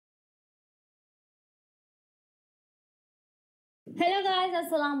Hello guys,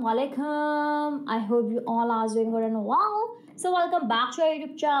 Assalamu alaikum. I hope you all are doing good and well. So welcome back to our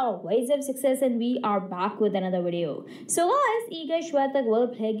YouTube channel, Ways of Success, and we are back with another video. So guys, Iga Swiatek will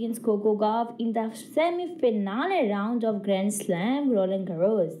play against Coco Gauff in the semi-finale round of Grand Slam Roland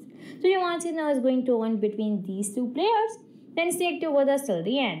Garros. So you want to know is going to win between these two players? Then stay active with us till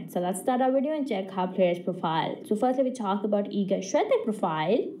the end. So let's start our video and check her player's profile. So firstly, we talk about Iga Swiatek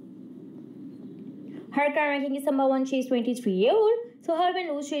profile. Her current ranking is number 1. She is 23-year-old. So her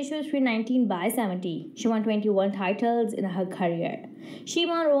win-lose ratio is 319/70. She won 21 titles in her career. She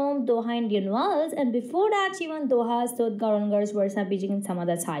won Rome, Doha, Indian Wells, and before that she won Doha, Wta Roland Garros versus Beijing in some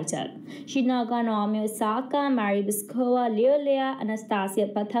other title. She knocked out Naomi Osaka, Mary Biskova, Leolea, Anastasia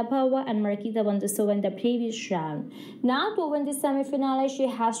Patapova, and Markita Vondrousova in the previous round. Now to win this semi-finale, she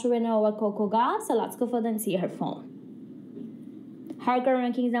has to win over Coco Gauff. So let's go further and see her form. Her current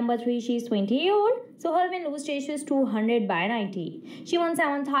ranking is number 3. She is 20-year-old. So her win-lose ratio is 200/90. She won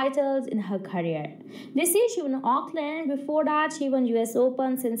 7 titles in her career. This year she won Auckland. Before that she won US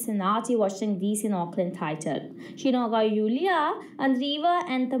Open, Cincinnati, Washington DC, and Auckland title. She knocked out Yulia, Andreeva,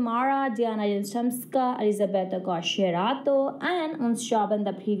 and Tamara, Diana Yastremska, Elizabeth Gaucherato, and Unshab in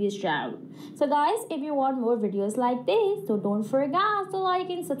the previous round. So guys, if you want more videos like this, so don't forget to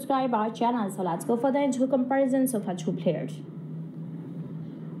like and subscribe our channel. So let's go further into comparisons of our two players.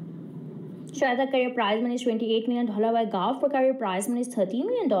 Swiatek career prize money is $28 million, while Gauff career prize money is $13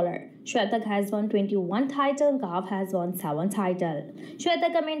 million. Swiatek has won 21 titles, Gauff has won 7 titles.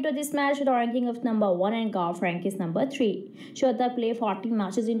 Swiatek came into this match with a ranking of number 1 and Gauff rank is number 3. Swiatek played 14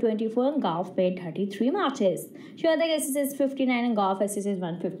 matches in 24 and Gauff played 33 matches. Swiatek assist is 59 and Gauff assist is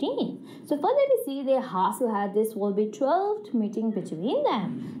 115. So further we see they has to have this will be 12th meeting between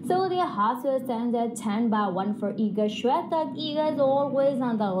them. So they has to stand at 10/1 for Iga Swiatek. Iga is always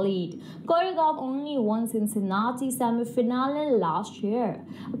on the lead. Coco Gauff only won Cincinnati semi-finale last year.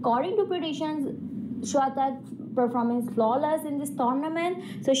 According to predictions, Swiatek performance flawless in this tournament,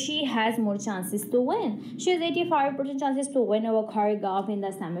 so she has more chances to win. She has 85% chances to win over Coco Gauff in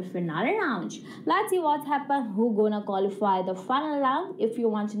the semi-finale round. Let's see what's happened, who gonna qualify the final round. If you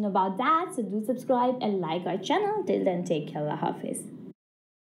want to know about that, so do subscribe and like our channel. Till then, take care. Allah Hafiz.